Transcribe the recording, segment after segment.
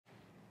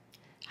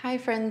Hi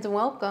friends,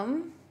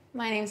 welcome.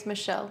 My name's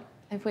Michelle.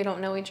 If we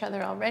don't know each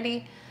other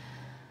already,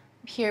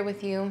 I'm here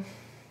with you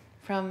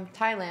from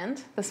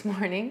Thailand this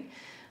morning.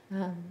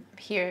 I'm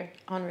here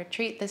on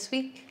retreat this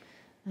week,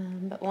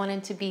 but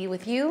wanted to be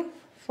with you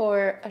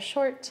for a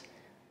short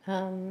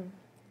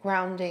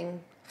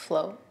grounding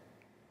flow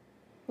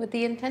with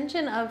the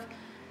intention of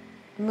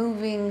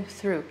moving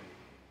through,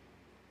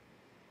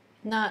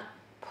 not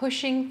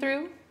pushing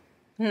through,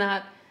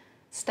 not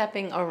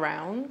stepping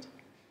around,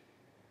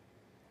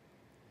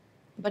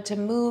 but to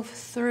move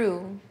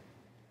through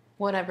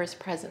whatever's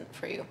present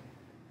for you,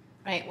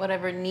 right?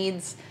 Whatever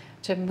needs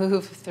to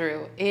move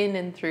through, in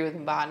and through the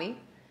body.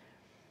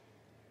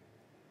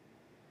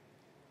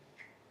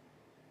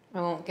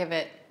 I won't give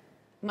it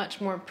much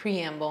more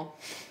preamble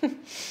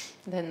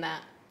than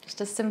that.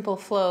 Just a simple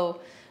flow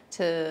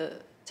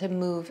to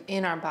move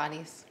in our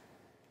bodies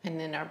and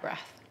in our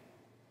breath.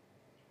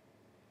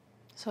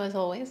 So as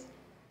always,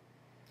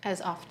 as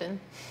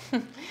often,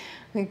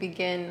 we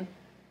begin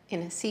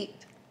in a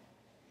seat.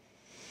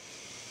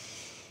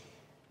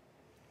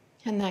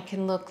 And that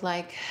can look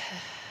like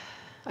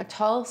a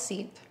tall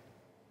seat.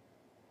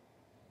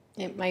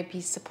 It might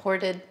be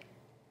supported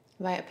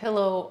by a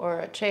pillow or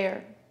a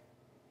chair.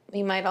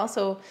 You might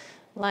also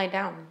lie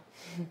down.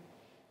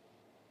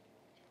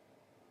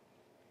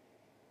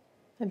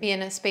 And be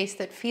in a space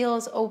that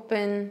feels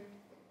open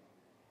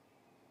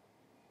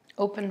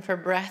for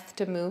breath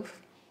to move.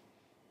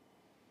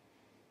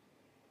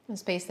 A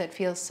space that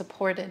feels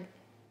supported.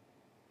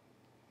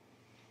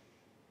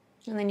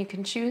 And then you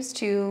can choose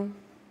to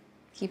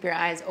keep your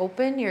eyes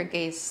open, your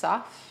gaze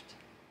soft,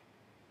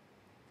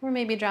 or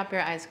maybe drop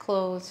your eyes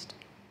closed.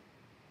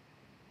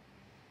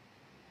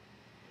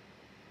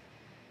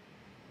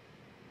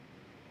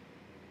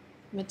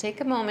 But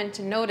take a moment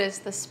to notice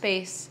the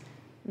space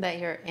that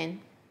you're in,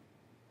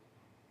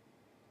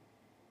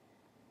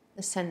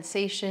 the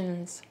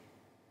sensations,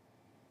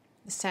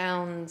 the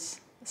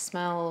sounds, the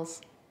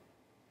smells.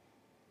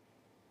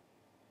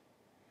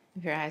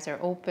 If your eyes are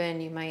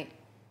open, you might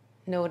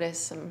notice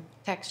some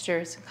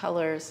textures,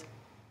 colors.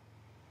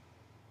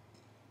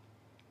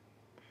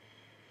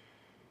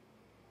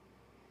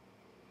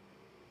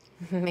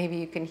 Maybe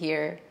you can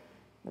hear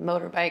the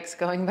motorbikes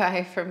going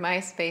by from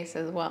my space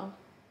as well.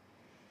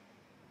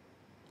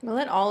 But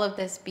let all of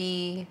this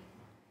be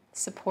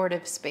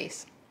supportive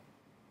space.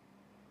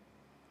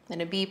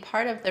 And to be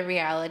part of the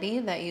reality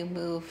that you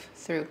move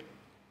through.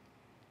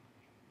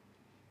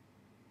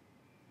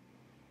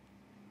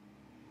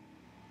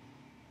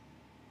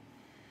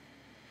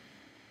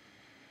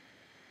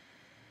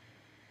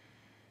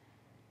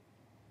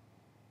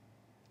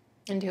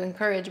 And to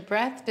encourage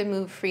breath to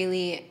move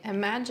freely,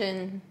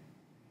 imagine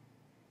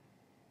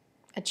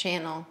a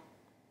channel,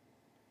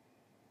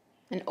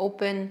 an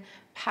open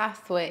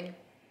pathway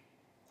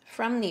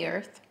from the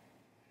earth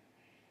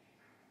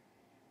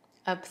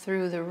up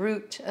through the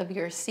root of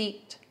your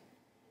seat,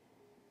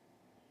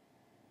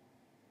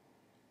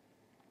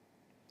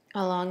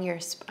 along your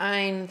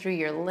spine, through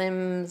your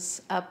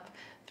limbs, up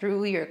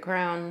through your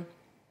crown.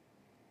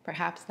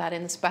 Perhaps that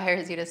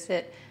inspires you to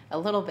sit a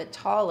little bit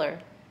taller.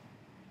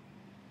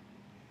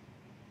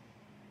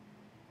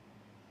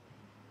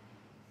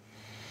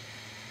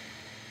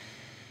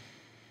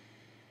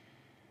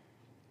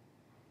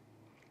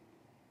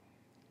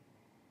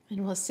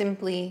 And we'll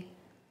simply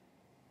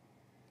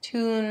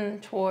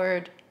tune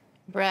toward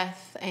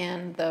breath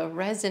and the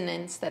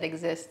resonance that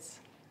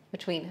exists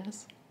between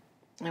us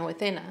and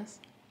within us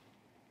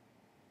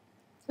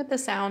with the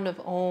sound of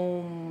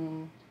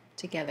Om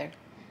together.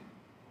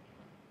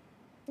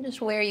 Just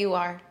where you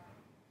are.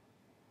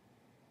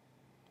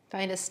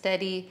 Find a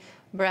steady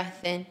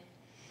breath in,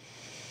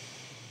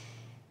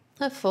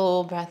 a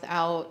full breath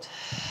out.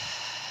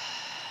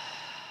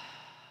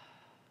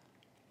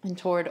 And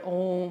toward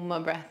Om, a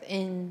breath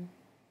in.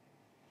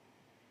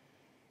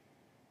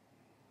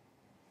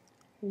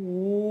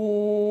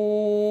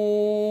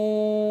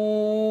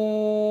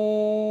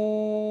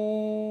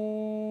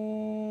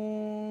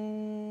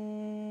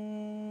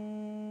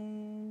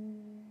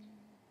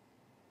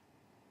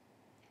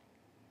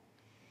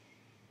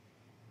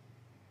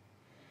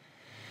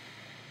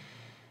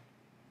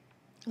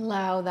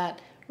 Allow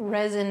that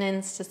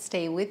resonance to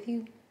stay with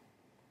you,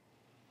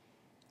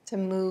 to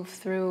move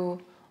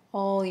through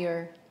all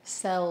your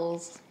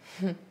cells.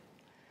 And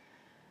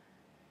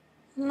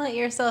let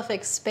yourself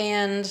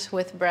expand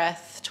with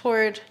breath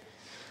toward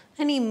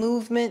any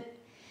movement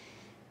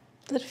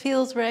that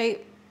feels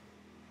right.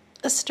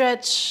 A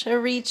stretch, a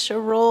reach, a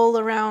roll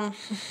around.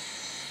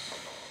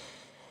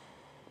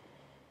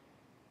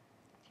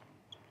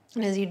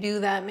 And as you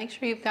do that, make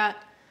sure you've got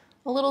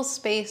a little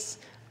space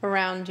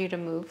around you to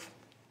move.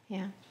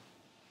 Yeah.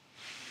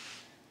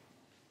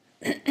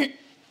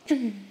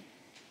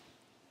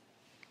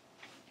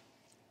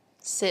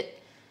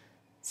 Sit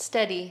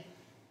steady,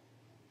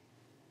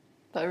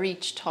 but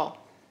reach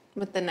tall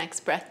with the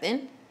next breath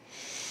in.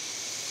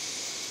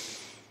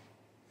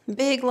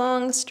 Big,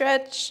 long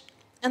stretch,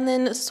 and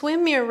then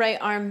swim your right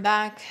arm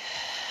back,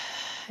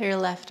 your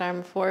left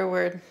arm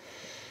forward,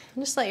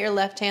 Just let your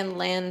left hand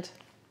land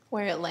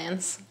where it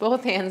lands.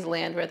 Both hands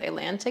land where they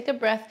land. Take a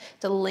breath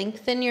to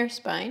lengthen your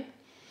spine.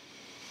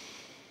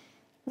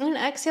 And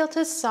exhale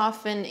to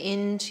soften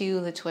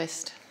into the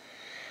twist.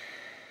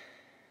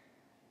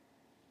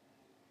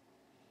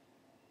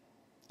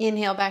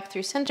 Inhale back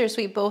through center,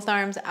 sweep both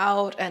arms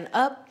out and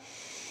up.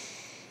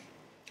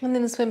 And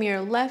then swim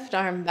your left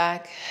arm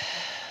back,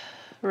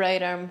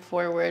 right arm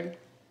forward.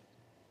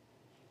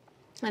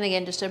 And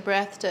again, just a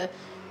breath to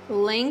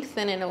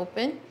lengthen and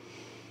open.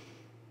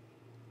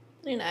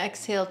 And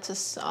exhale to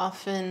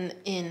soften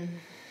in.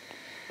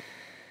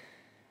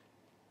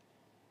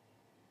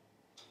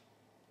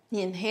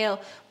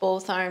 Inhale,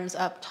 both arms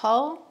up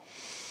tall.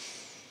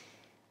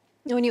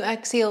 And when you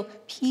exhale,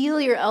 peel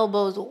your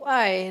elbows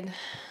wide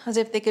as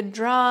if they could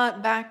draw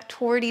back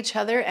toward each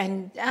other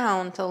and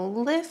down to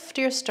lift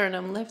your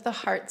sternum, lift the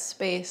heart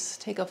space.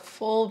 Take a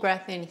full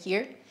breath in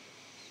here.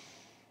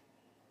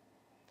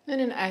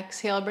 And an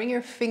exhale, bring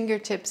your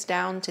fingertips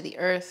down to the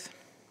earth.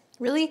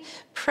 Really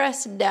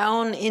press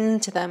down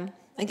into them.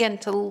 Again,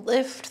 to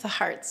lift the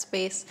heart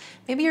space.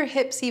 Maybe your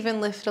hips even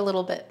lift a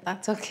little bit.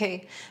 That's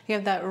okay. You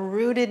have that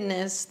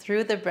rootedness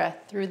through the breath,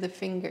 through the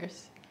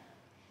fingers.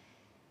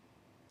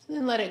 And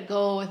then let it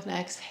go with an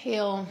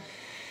exhale.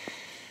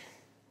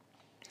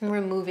 And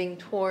we're moving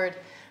toward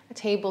a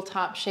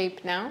tabletop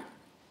shape now.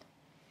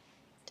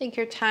 Take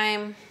your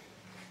time.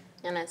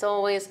 And as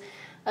always,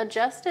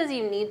 adjust as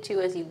you need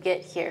to as you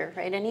get here,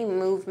 right? Any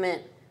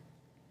movement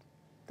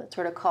that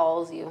sort of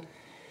calls you.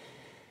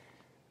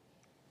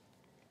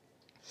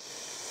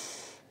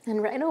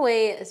 And right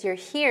away, as you're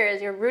here,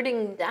 as you're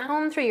rooting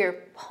down through your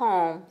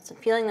palms and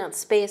feeling that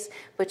space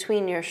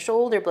between your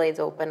shoulder blades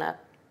open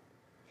up,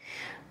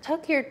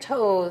 tuck your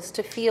toes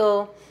to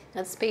feel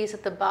that space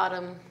at the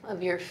bottom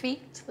of your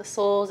feet, the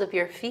soles of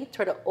your feet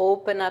sort of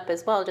open up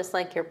as well, just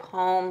like your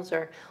palms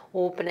are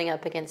opening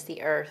up against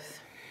the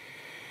earth.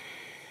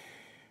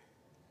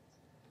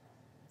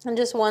 And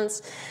just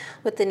once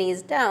with the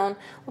knees down,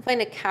 we'll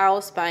find a cow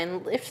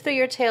spine. Lift through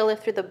your tail,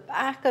 lift through the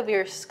back of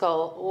your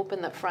skull,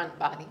 open the front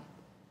body.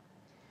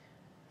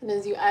 And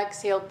as you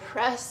exhale,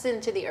 press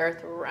into the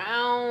earth,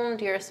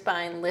 round your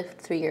spine,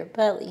 lift through your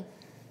belly.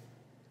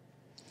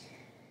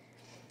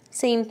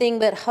 Same thing,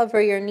 but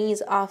hover your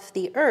knees off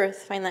the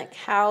earth. Find that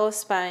cow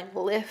spine,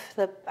 lift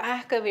the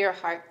back of your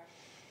heart.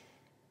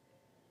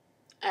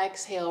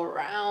 Exhale,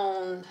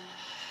 round.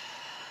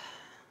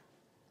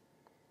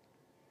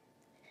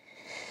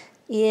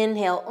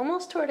 Inhale,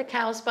 almost toward a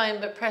cow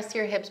spine, but press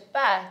your hips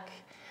back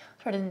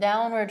toward a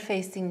downward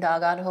facing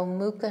dog, Adho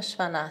Mukha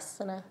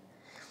Svanasana.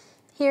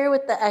 Here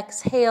with the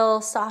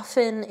exhale,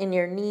 soften in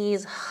your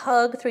knees,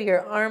 hug through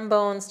your arm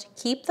bones to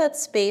keep that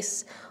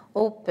space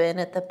open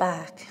at the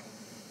back.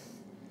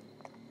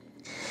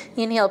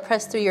 Inhale,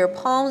 press through your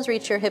palms,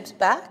 reach your hips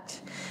back.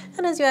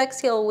 And as you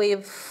exhale,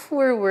 wave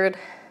forward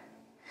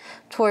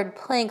toward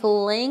plank,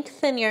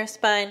 lengthen your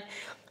spine.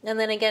 And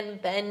then again,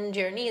 bend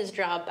your knees,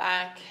 draw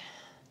back.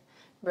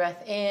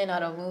 Breath in,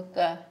 Adho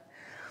Mukha.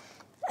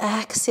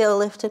 Exhale,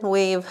 lift and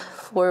wave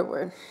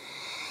forward.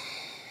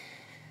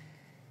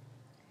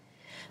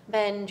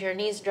 Bend your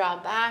knees,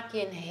 draw back,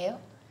 inhale.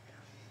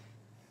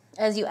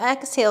 As you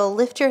exhale,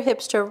 lift your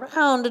hips to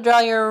round, draw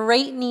your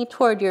right knee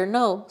toward your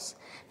nose,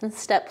 and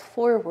step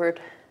forward.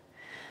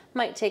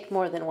 Might take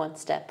more than one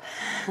step.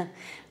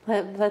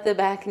 Let the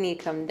back knee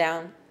come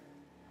down.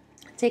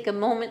 Take a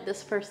moment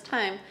this first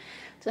time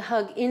to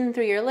hug in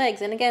through your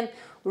legs, and again,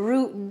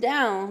 root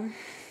down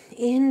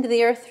into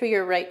the earth through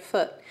your right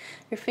foot.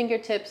 Your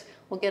fingertips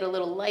will get a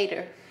little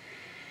lighter.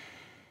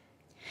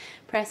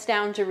 Press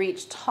down to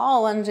reach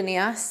tall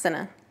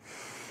Anjaneyasana.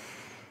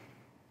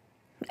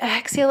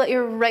 Exhale, let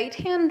your right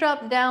hand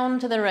drop down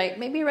to the right.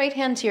 Maybe right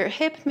hand to your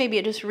hip. Maybe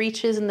it just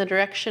reaches in the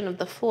direction of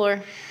the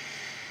floor.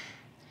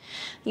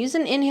 Use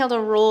an inhale to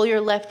roll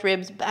your left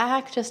ribs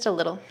back just a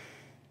little.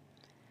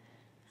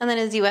 And then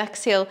as you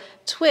exhale,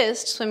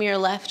 twist, swim your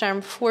left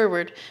arm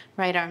forward,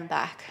 right arm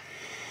back.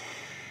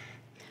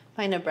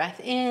 Find a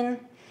breath in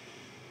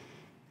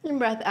and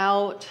breath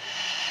out.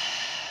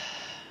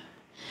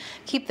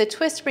 Keep the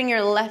twist, bring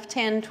your left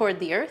hand toward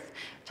the earth.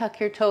 Tuck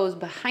your toes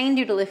behind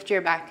you to lift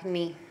your back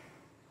knee.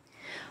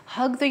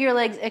 Hug through your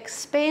legs,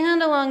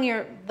 expand along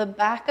the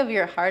back of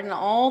your heart and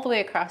all the way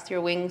across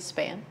your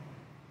wingspan.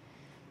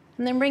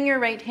 And then bring your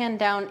right hand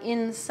down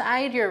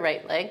inside your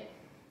right leg.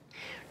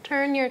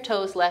 Turn your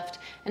toes left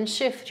and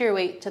shift your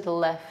weight to the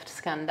left,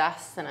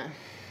 Skandasana.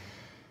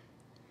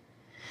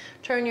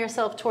 Turn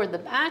yourself toward the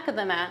back of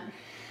the mat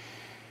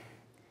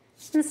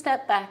and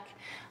step back,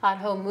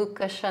 Adho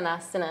Mukha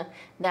Svanasana,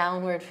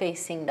 downward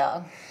facing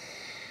dog.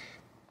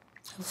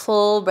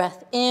 Full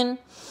breath in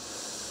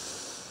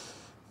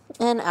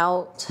and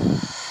out.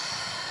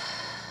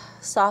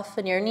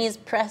 Soften your knees,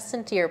 press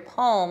into your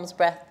palms,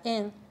 breath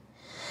in.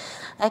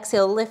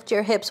 Exhale, lift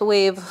your hips,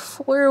 wave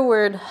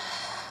forward,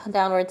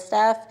 downward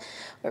staff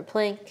or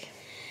plank.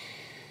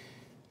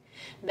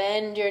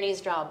 Bend your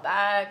knees, draw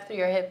back through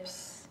your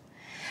hips.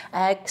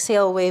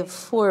 Exhale, wave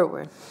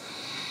forward.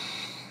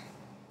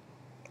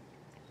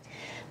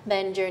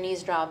 Bend your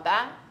knees, draw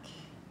back.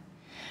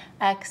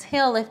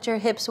 Exhale, lift your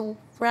hips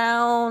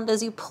round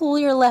as you pull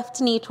your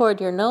left knee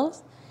toward your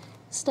nose.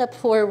 Step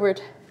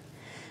forward,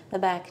 the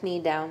back knee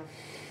down.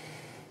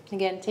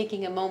 Again,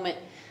 taking a moment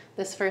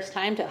this first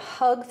time to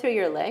hug through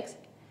your legs.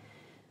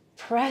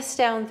 Press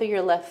down through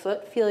your left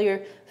foot. Feel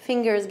your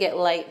fingers get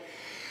light.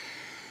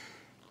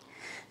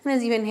 And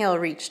as you inhale,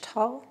 reach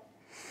tall.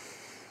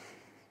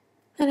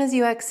 And as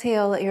you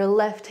exhale, let your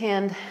left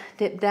hand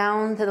dip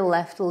down to the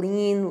left,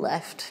 lean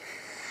left.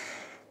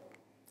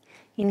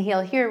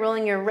 Inhale here,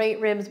 rolling your right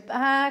ribs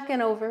back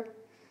and over.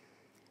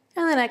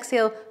 And then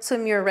exhale,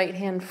 swim your right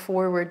hand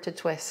forward to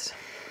twist.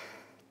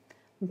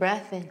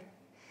 Breath in.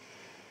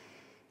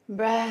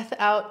 Breath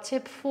out,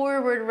 tip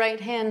forward, right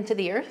hand to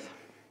the earth.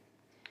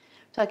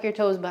 Tuck your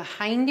toes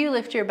behind you,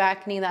 lift your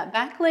back knee. That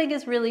back leg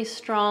is really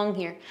strong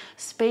here.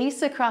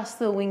 Space across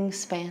the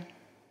wingspan.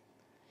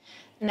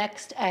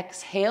 Next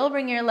exhale,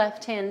 bring your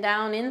left hand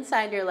down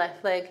inside your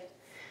left leg.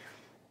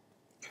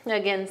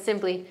 Again,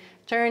 simply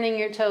turning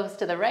your toes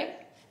to the right,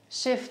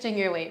 shifting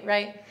your weight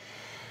right,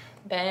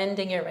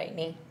 bending your right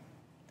knee.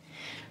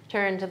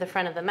 Turn to the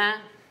front of the mat,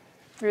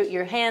 root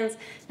your hands,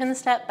 and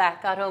step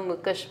back, Adho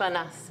Mukha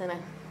Svanasana.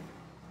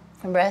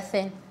 Breath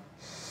in,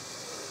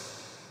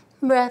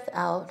 breath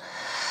out.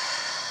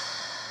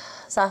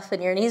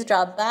 Soften your knees,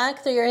 draw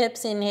back through your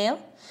hips,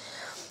 inhale.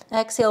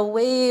 Exhale,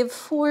 wave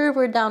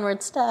forward,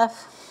 downward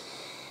staff.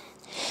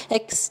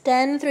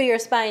 Extend through your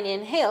spine,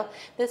 inhale.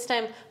 This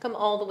time, come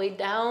all the way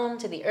down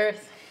to the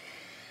earth.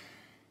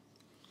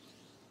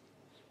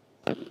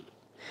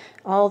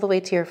 All the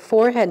way to your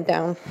forehead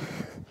down.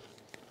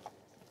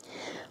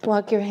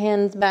 Walk your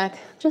hands back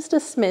just a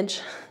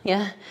smidge.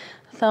 Yeah,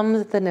 thumbs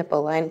at the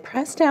nipple line.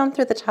 Press down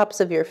through the tops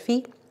of your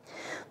feet,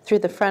 through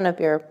the front of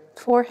your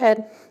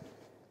forehead.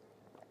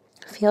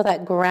 Feel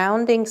that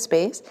grounding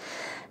space.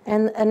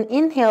 And an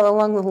inhale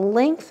along the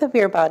length of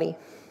your body.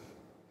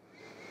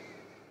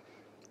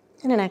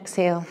 And an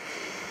exhale.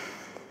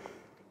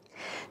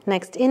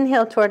 Next,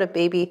 inhale toward a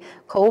baby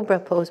cobra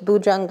pose,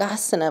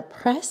 Bhujangasana.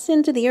 Press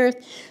into the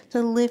earth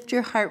to lift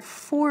your heart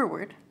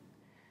forward.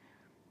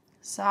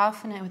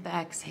 Soften it with the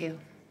exhale.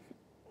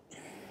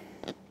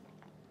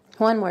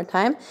 One more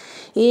time.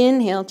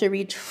 Inhale to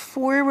reach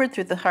forward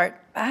through the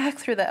heart, back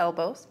through the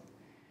elbows.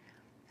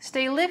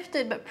 Stay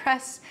lifted, but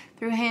press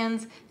through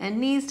hands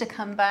and knees to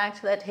come back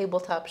to that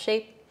tabletop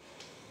shape.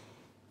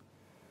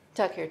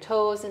 Tuck your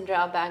toes and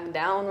draw back,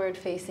 downward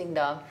facing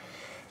dog.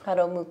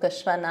 Adho Mukha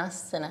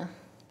Svanasana.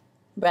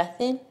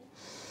 Breath in,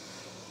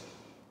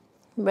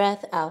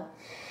 breath out.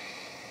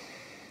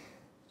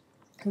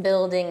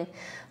 Building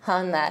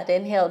on that.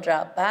 Inhale,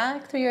 drop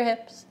back through your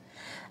hips.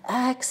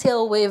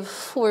 Exhale, wave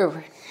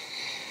forward.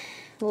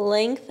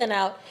 Lengthen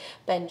out,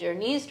 bend your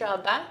knees, draw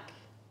back.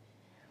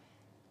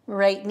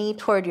 Right knee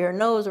toward your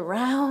nose,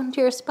 round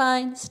your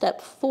spine,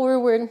 step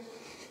forward.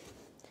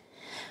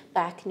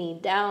 Back knee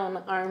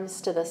down,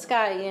 arms to the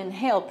sky.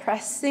 Inhale,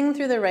 pressing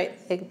through the right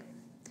leg.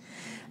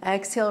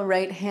 Exhale,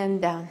 right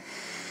hand down.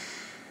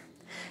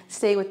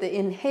 Stay with the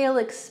inhale,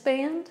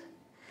 expand.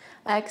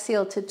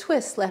 Exhale to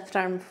twist, left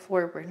arm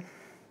forward.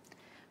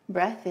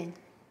 Breath in.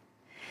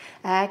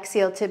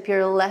 Exhale, tip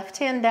your left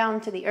hand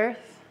down to the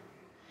earth.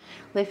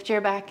 Lift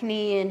your back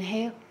knee,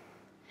 inhale.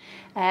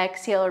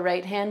 Exhale,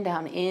 right hand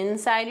down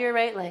inside your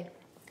right leg.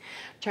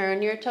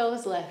 Turn your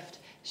toes left.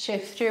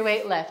 Shift your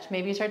weight left.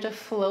 Maybe start to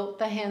float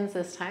the hands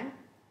this time.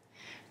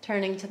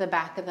 Turning to the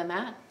back of the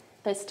mat.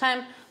 This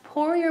time,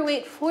 pour your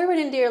weight forward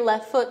into your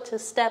left foot to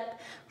step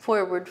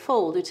forward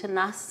fold,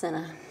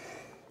 Uttanasana.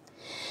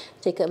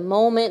 Take a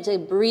moment to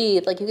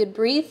breathe, like you could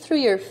breathe through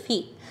your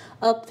feet,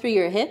 up through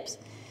your hips.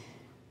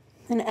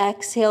 And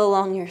exhale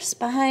along your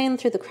spine,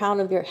 through the crown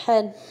of your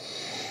head.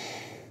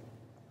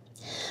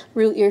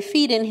 Root your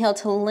feet, inhale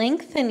to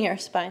lengthen your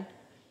spine.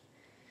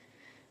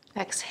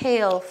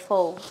 Exhale,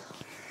 fold.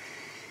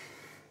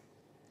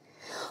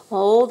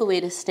 All the way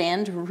to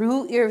stand,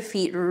 root your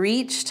feet,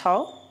 reach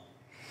tall.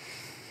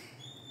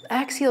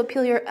 Exhale,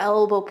 peel your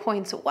elbow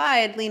points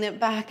wide, lean it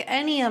back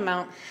any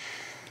amount.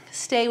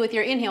 Stay with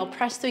your inhale,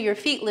 press through your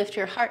feet, lift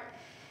your heart.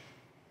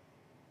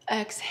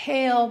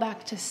 Exhale,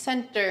 back to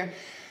center,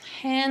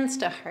 hands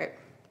to heart.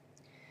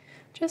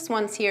 Just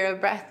once here, a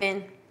breath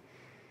in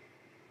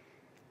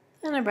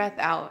and a breath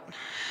out.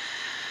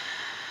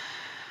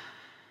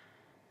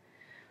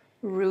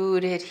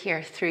 Rooted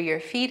here through your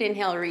feet,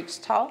 inhale,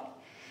 reach tall.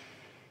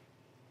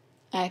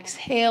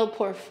 Exhale,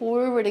 pour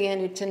forward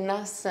again,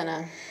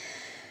 Uttanasana.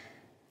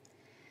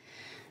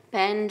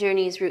 Bend your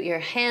knees, root your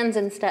hands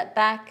and step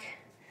back,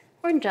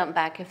 or jump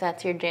back if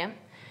that's your jam.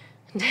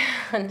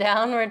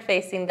 Downward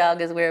facing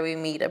dog is where we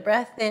meet. A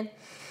breath in,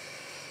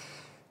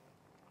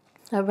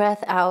 a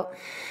breath out.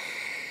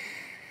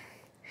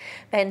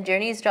 Bend your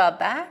knees, draw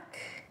back.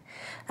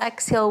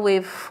 Exhale,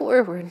 wave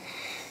forward.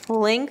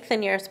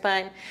 Lengthen your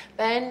spine.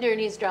 Bend your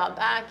knees, draw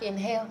back.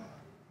 Inhale.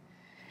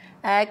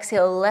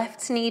 Exhale,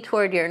 left knee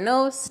toward your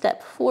nose.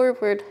 Step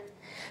forward.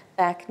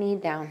 Back knee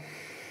down.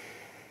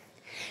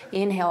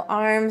 Inhale,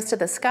 arms to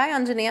the sky,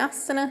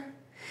 Anjaneyasana.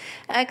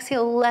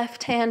 Exhale,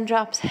 left hand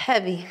drops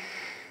heavy.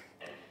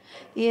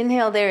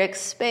 Inhale there,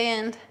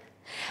 expand.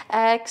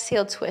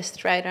 Exhale,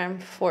 twist right arm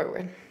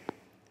forward.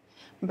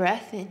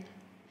 Breath in.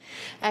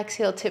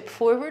 Exhale, tip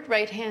forward,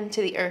 right hand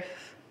to the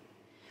earth.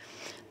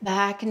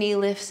 Back knee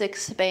lifts,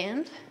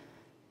 expand.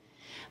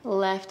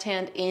 Left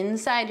hand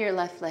inside your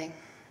left leg.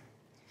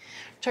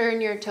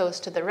 Turn your toes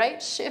to the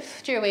right,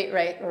 shift your weight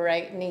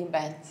right knee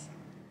bends.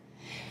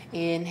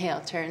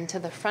 Inhale, turn to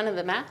the front of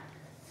the mat.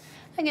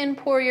 Again,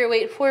 pour your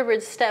weight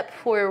forward, step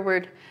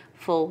forward,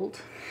 fold.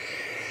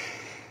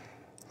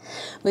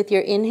 With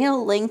your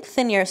inhale,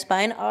 lengthen your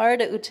spine,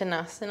 Ardha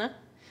Uttanasana.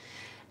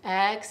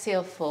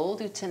 Exhale,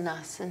 fold,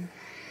 Uttanasana.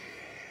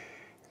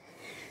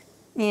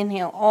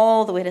 Inhale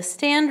all the way to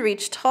stand,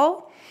 reach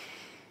tall.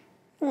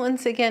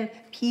 Once again,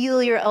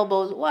 peel your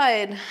elbows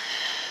wide.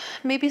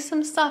 Maybe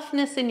some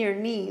softness in your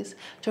knees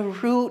to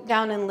root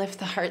down and lift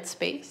the heart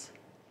space.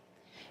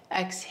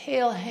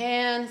 Exhale,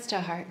 hands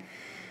to heart.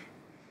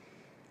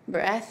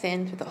 Breath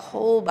in through the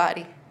whole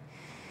body.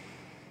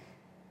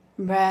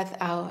 Breath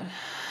out.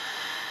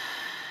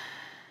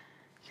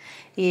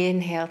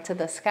 Inhale to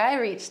the sky,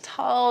 reach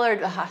tall,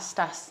 Ardha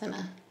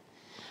Hastasana.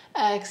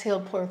 Exhale,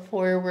 pour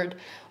forward,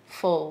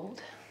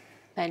 fold.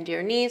 Bend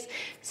your knees,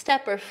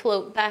 step or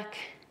float back.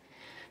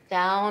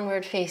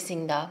 Downward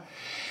facing dog.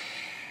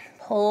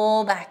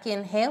 Pull back,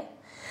 inhale.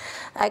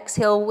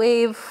 Exhale,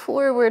 wave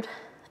forward.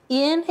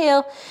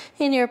 Inhale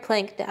in your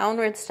plank,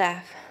 downward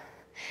staff.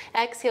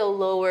 Exhale,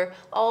 lower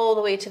all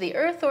the way to the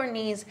earth or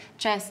knees,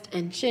 chest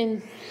and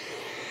chin.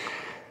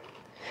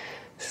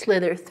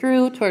 Slither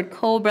through toward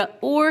cobra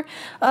or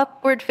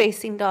upward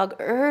facing dog,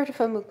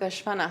 Urdhva Mukha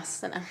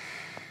Svanasana.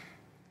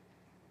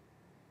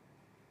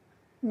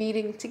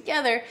 Meeting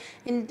together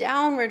in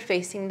downward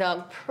facing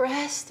dog.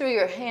 Press through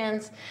your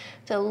hands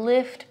to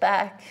lift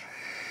back.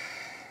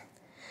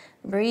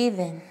 Breathe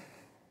in.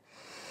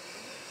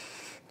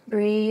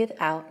 Breathe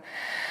out.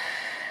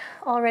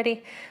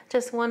 Already,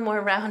 just one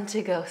more round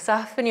to go.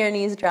 Soften your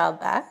knees, draw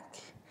back.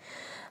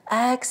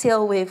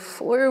 Exhale, wave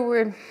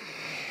forward.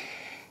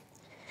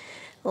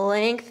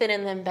 Lengthen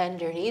and then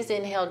bend your knees.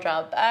 Inhale,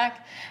 draw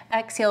back.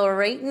 Exhale,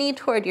 right knee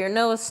toward your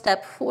nose,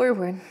 step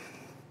forward.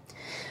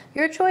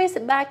 Your choice,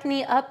 back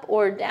knee up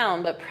or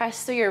down, but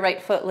press through your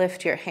right foot,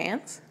 lift your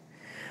hands.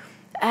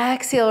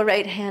 Exhale,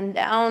 right hand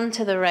down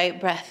to the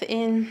right, breath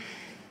in.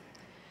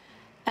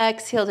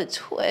 Exhale to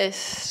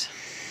twist.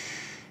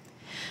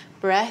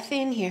 Breath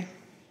in here.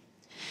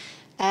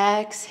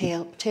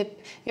 Exhale,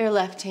 tip your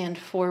left hand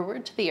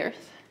forward to the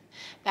earth.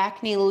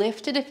 Back knee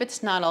lifted if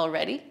it's not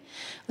already.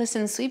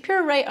 Listen, sweep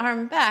your right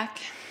arm back,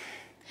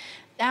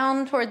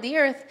 down toward the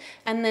earth,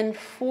 and then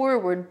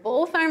forward.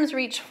 Both arms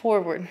reach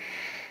forward.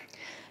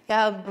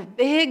 Yeah,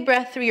 big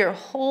breath through your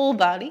whole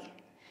body.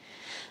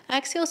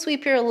 Exhale,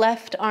 sweep your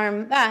left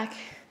arm back,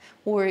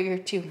 warrior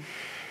two.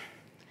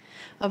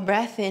 A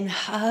breath in,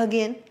 hug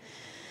in.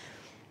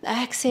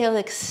 Exhale,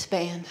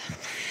 expand.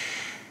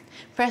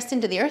 Press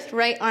into the earth,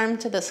 right arm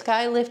to the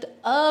sky, lift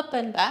up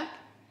and back.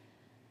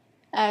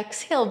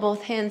 Exhale,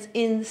 both hands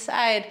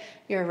inside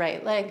your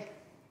right leg.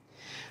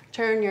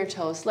 Turn your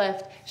toes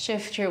left,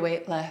 shift your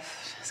weight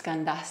left,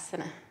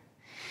 Skandasana.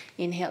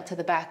 Inhale to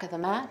the back of the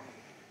mat.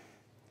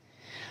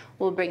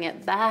 We'll bring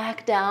it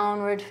back,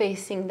 downward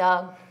facing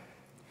dog.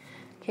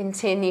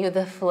 Continue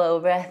the flow,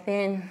 breath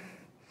in.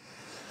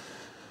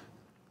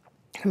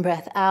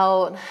 Breath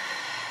out.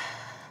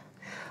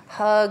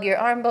 Hug your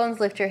arm bones,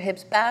 lift your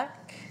hips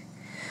back.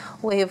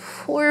 Wave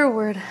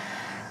forward,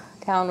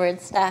 downward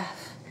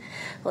staff.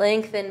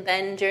 Lengthen,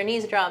 bend your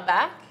knees, draw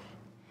back.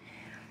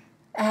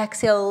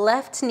 Exhale,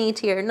 left knee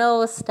to your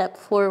nose, step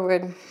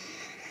forward.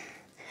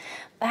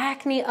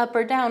 Back knee up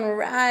or down,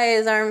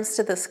 rise, arms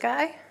to the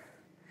sky.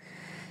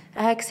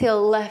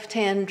 Exhale, left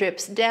hand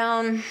drips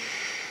down.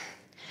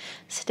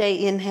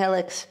 Stay, inhale,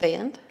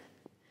 expand.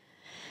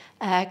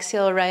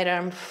 Exhale, right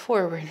arm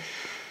forward.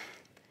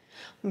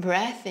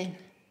 Breath in.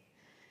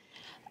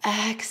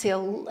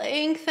 Exhale,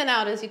 lengthen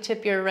out as you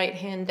tip your right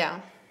hand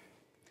down.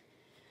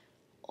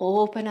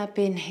 Open up,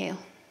 inhale.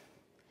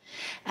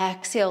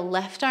 Exhale,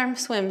 left arm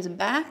swims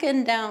back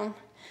and down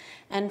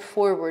and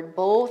forward.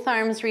 Both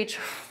arms reach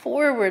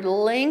forward,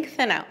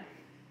 lengthen out.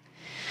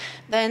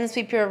 Then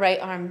sweep your right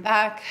arm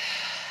back,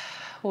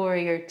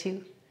 warrior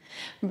two.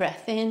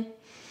 Breath in,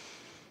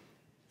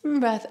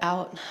 breath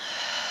out.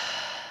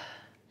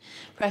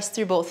 Press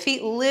through both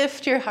feet,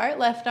 lift your heart,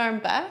 left arm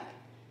back.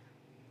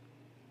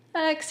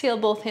 Exhale,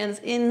 both hands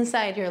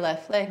inside your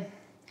left leg.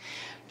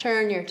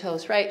 Turn your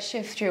toes right,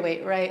 shift your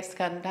weight right,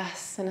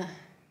 Skandasana.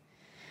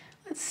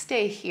 Let's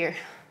stay here.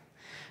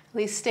 At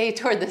least stay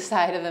toward the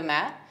side of the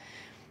mat.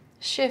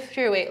 Shift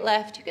your weight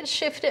left. You can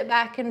shift it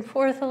back and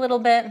forth a little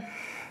bit.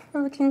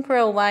 We're looking for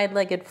a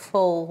wide-legged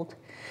fold.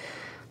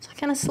 So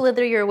kind of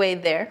slither your way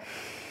there.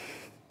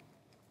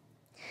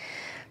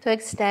 So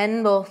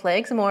extend both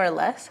legs more or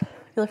less.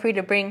 Feel free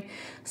to bring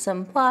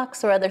some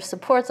blocks or other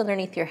supports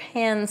underneath your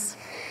hands.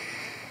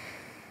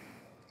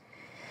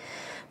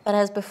 But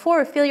as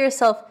before, feel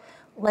yourself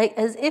like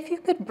as if you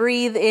could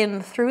breathe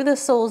in through the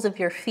soles of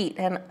your feet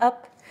and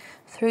up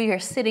through your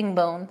sitting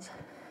bones.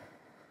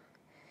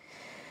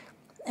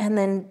 And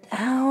then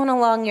down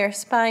along your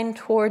spine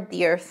toward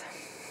the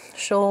earth.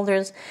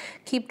 Shoulders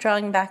keep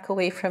drawing back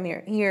away from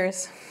your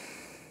ears.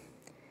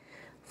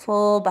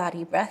 Full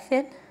body breath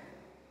in,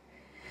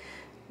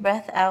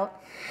 breath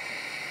out.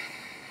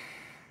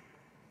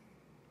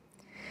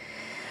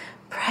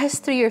 Press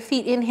through your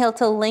feet. Inhale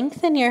to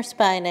lengthen your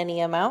spine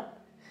any amount.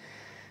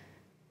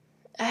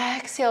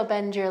 Exhale,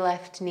 bend your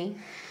left knee.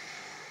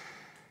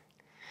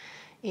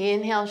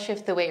 Inhale,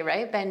 shift the weight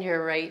right, bend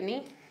your right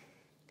knee.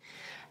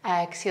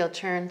 Exhale,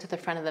 turn to the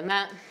front of the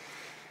mat.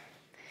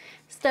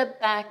 Step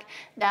back,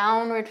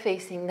 downward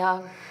facing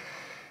dog.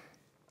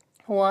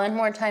 One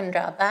more time,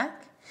 draw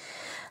back.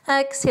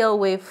 Exhale,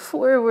 wave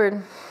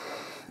forward.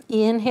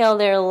 Inhale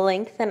there,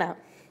 lengthen out.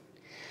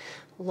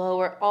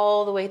 Lower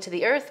all the way to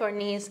the earth, or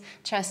knees,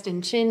 chest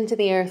and chin to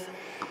the earth.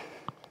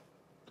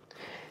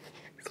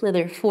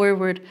 Slither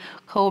forward,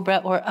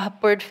 cobra, or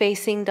upward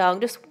facing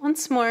dog. Just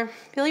once more,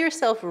 feel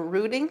yourself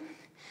rooting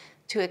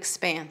to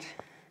expand.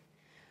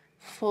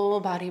 Full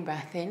body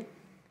breath in.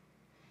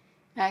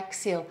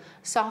 Exhale,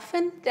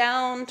 soften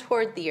down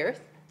toward the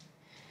earth.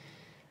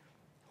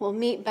 We'll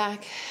meet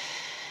back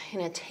in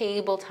a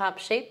tabletop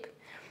shape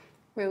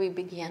where we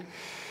began.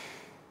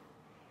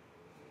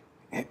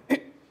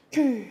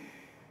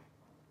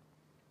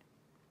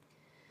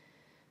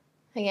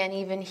 Again,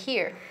 even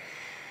here.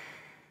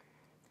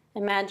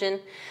 Imagine,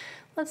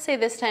 let's say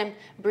this time,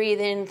 breathe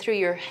in through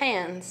your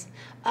hands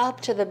up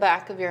to the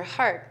back of your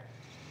heart.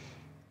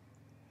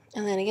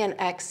 And then again,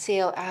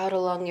 exhale out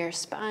along your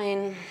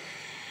spine,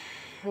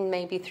 and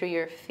maybe through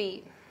your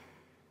feet.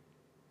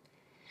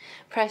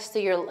 Press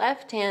through your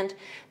left hand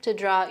to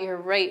draw your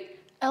right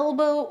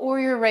elbow or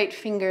your right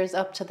fingers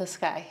up to the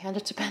sky, and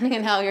just depending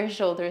on how your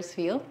shoulders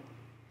feel.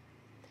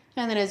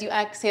 And then as you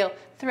exhale,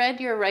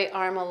 thread your right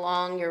arm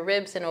along your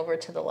ribs and over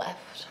to the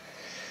left.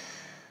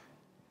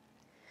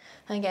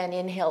 Again,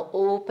 inhale,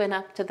 open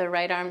up to the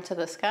right arm to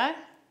the sky.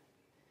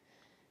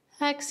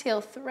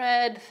 Exhale,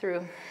 thread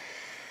through.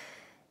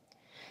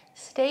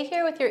 Stay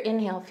here with your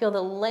inhale. Feel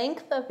the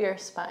length of your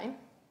spine.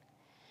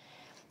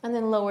 And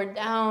then lower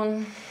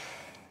down.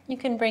 You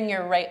can bring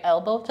your right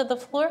elbow to the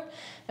floor.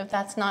 If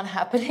that's not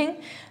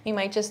happening, you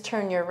might just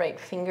turn your right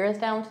fingers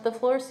down to the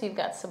floor so you've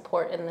got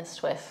support in this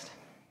twist.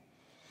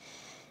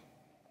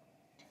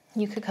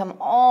 You could come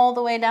all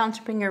the way down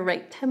to bring your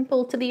right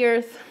temple to the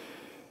earth,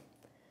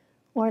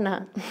 or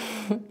not.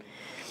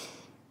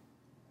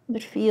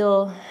 But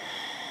feel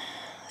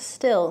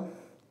still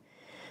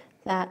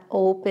that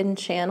open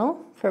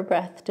channel for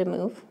breath to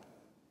move.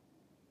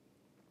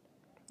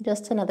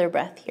 Just another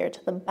breath here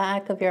to the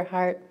back of your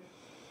heart.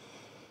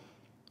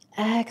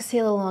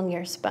 Exhale along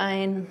your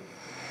spine.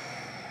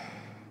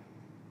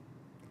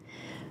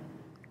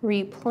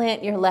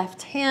 Replant your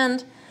left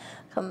hand.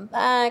 Come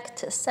back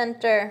to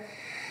center.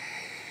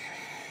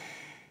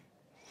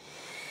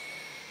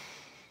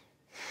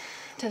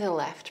 To the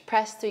left.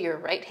 Press through your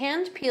right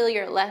hand. Peel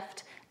your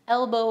left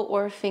elbow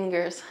or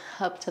fingers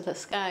up to the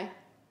sky.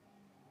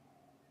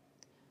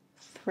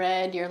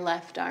 Thread your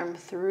left arm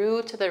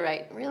through to the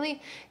right.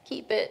 Really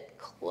keep it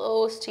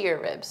close to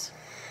your ribs.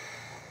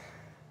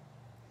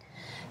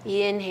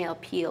 Inhale,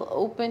 peel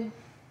open.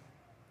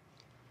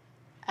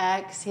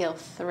 Exhale,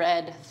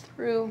 thread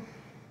through.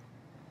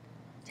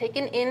 Take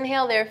an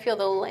inhale there. Feel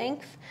the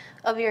length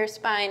of your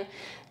spine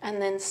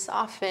and then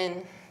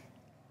soften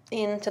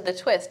into the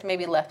twist.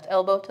 Maybe left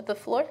elbow to the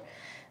floor.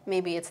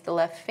 Maybe it's the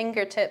left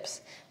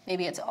fingertips.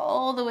 Maybe it's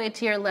all the way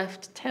to your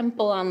left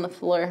temple on the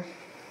floor.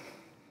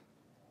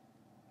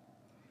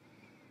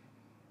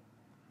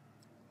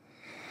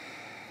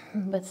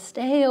 But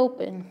stay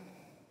open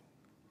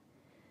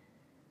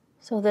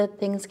so that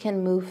things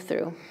can move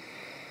through.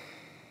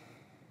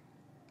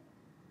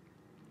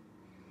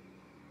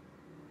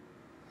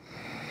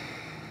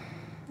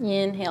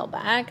 Inhale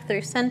back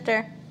through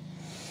center.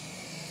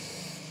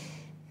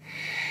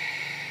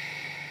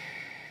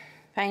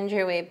 Find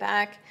your way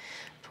back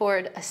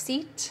toward a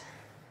seat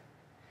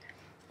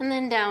and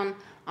then down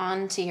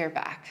onto your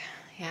back.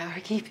 Yeah,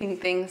 we're keeping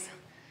things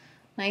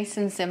nice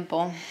and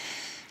simple.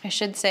 I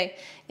should say,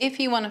 if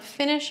you want to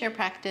finish your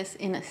practice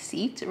in a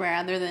seat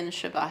rather than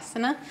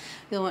Shavasana,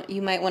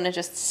 you might want to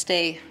just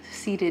stay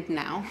seated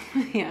now.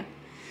 Yeah.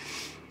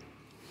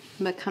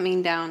 But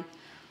coming down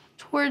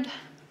toward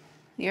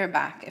your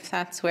back, if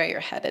that's where you're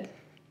headed.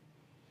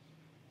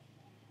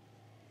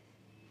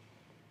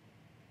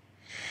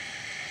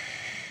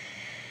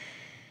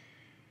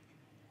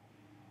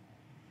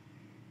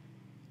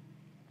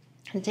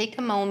 And take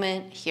a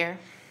moment here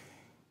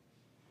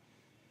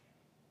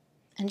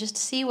and just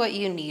see what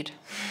you need.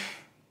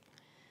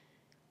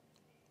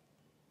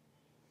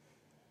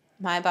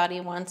 My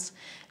body wants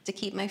to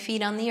keep my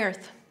feet on the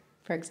earth,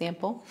 for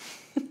example.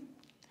 I'm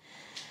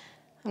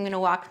going to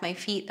walk my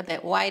feet a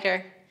bit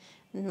wider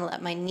and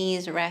let my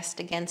knees rest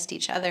against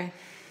each other.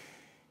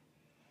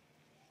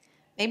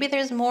 Maybe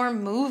there's more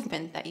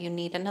movement that you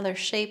need, another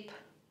shape,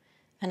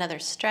 another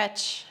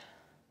stretch,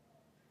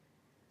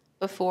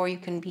 before you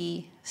can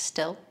be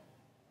still.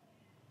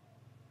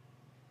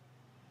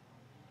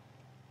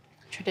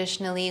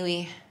 Traditionally,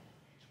 we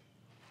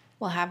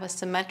will have a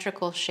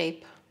symmetrical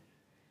shape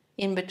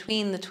in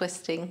between the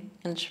twisting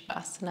and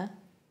Shavasana.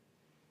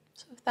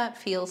 So if that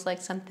feels like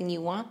something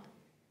you want,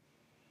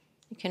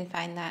 you can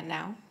find that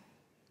now.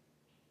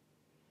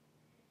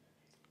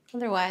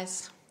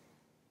 Otherwise,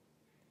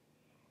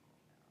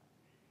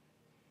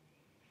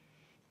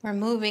 we're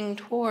moving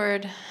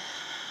toward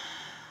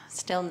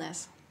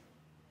stillness.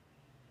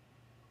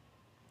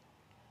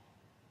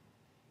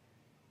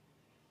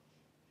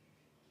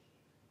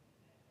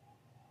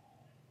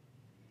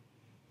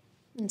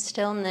 And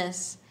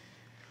stillness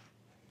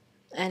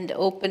and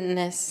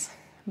openness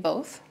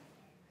both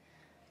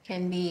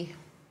can be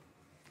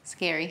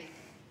scary.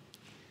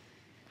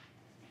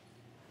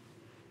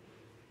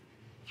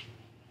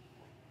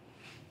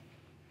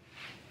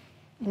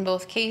 In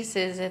both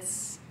cases,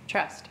 it's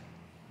trust.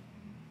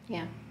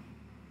 Yeah.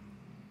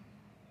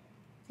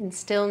 In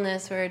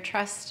stillness, we're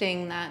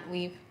trusting that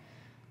we've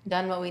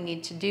done what we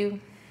need to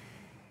do,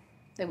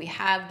 that we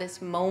have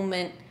this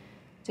moment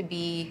to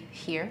be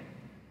here.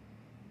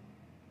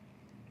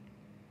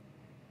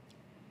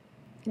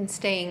 In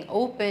staying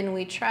open,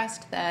 we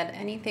trust that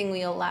anything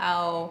we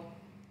allow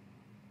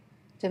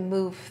to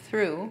move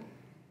through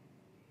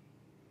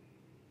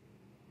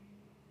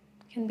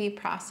can be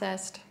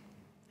processed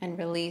and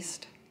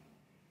released,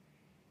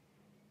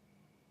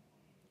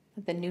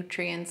 that the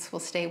nutrients will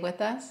stay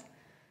with us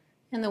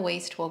and the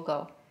waste will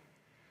go.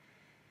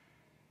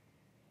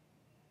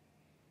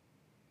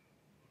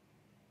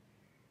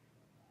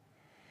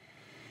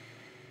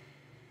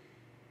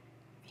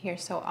 We hear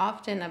so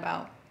often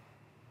about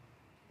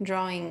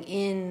drawing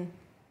in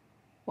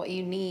what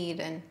you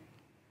need and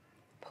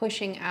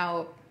pushing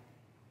out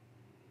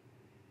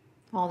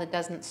all that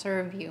doesn't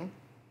serve you.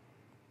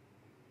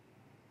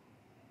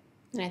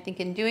 And I think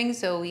in doing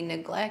so, we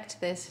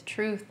neglect this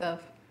truth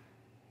of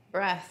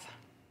breath.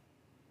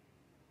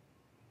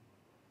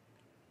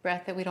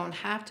 Breath that we don't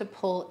have to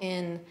pull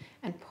in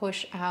and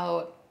push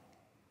out,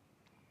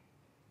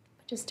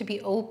 but just to be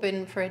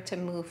open for it to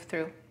move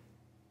through.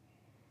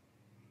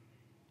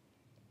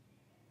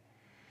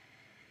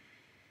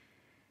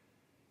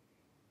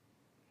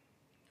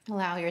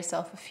 Allow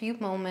yourself a few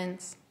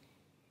moments,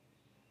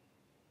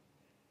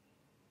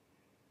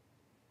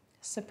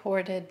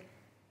 supported,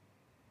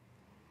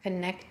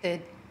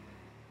 connected,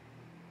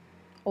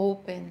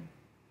 open,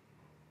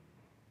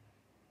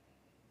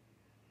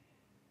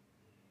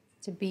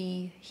 to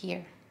be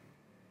here.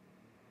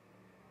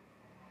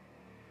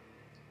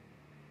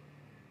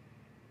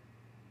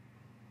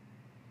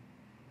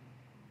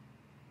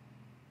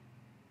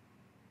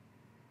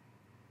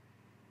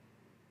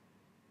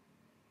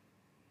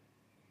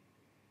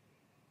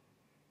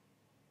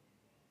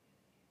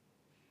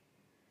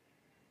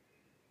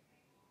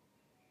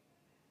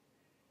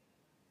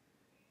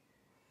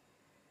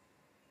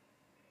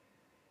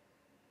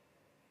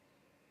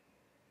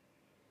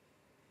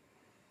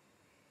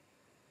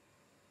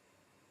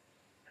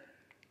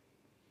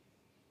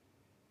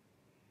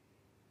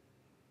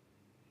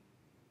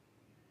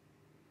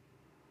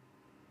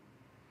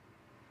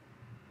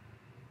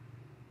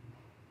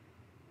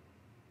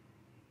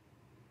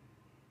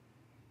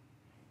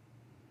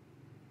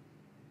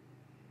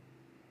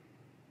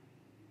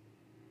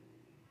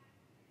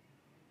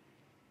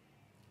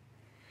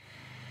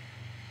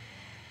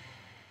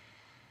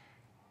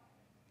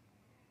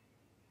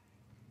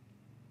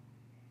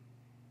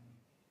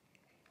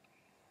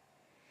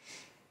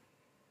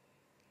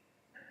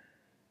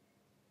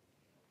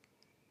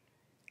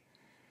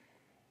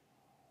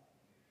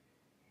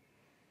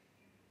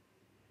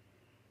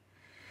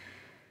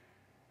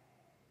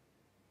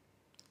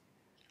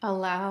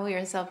 Allow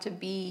yourself to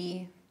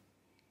be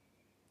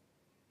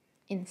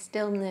in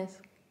stillness,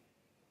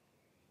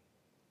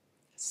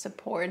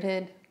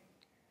 supported,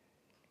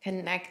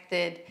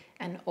 connected,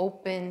 and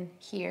open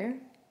here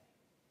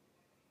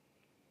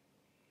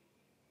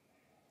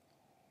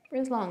for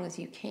as long as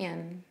you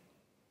can.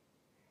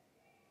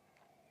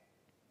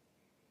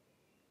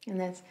 And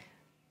that's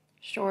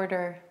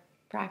shorter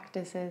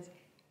practices.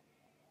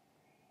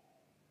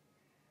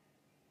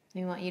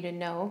 I want you to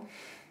know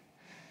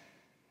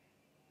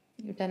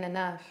you've done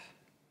enough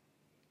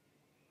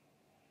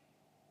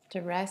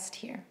to rest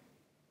here.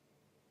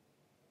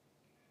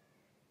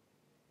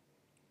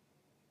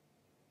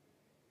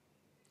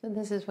 So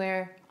this is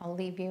where I'll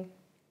leave you.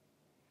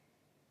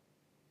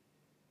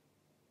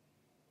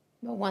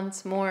 But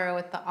once more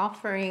with the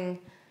offering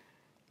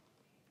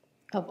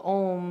of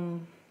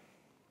Om,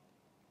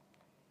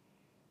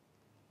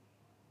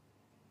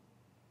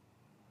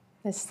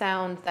 this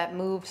sound that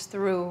moves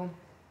through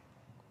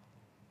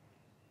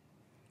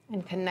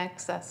and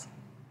connects us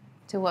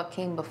to what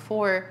came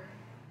before,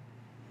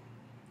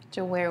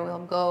 to where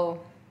we'll go,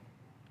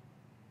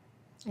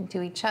 and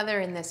to each other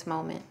in this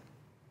moment.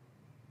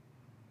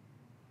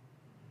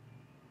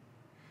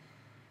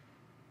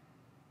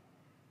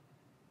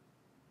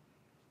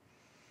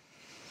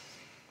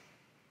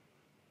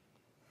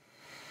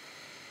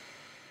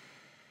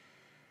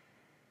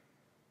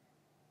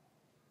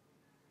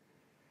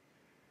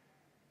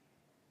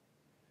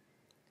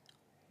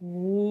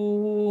 Ooh.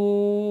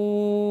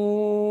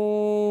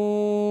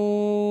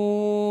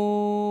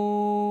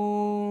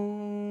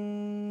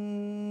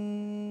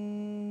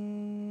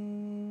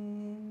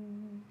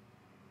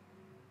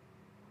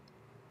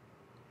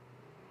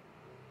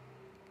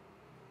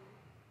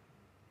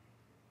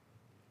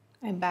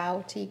 I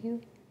bow to you.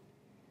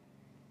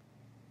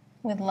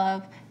 With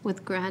love,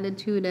 with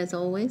gratitude as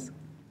always.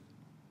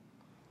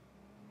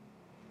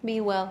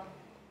 Be well.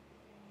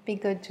 Be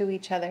good to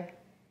each other.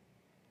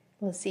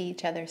 We'll see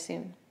each other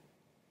soon.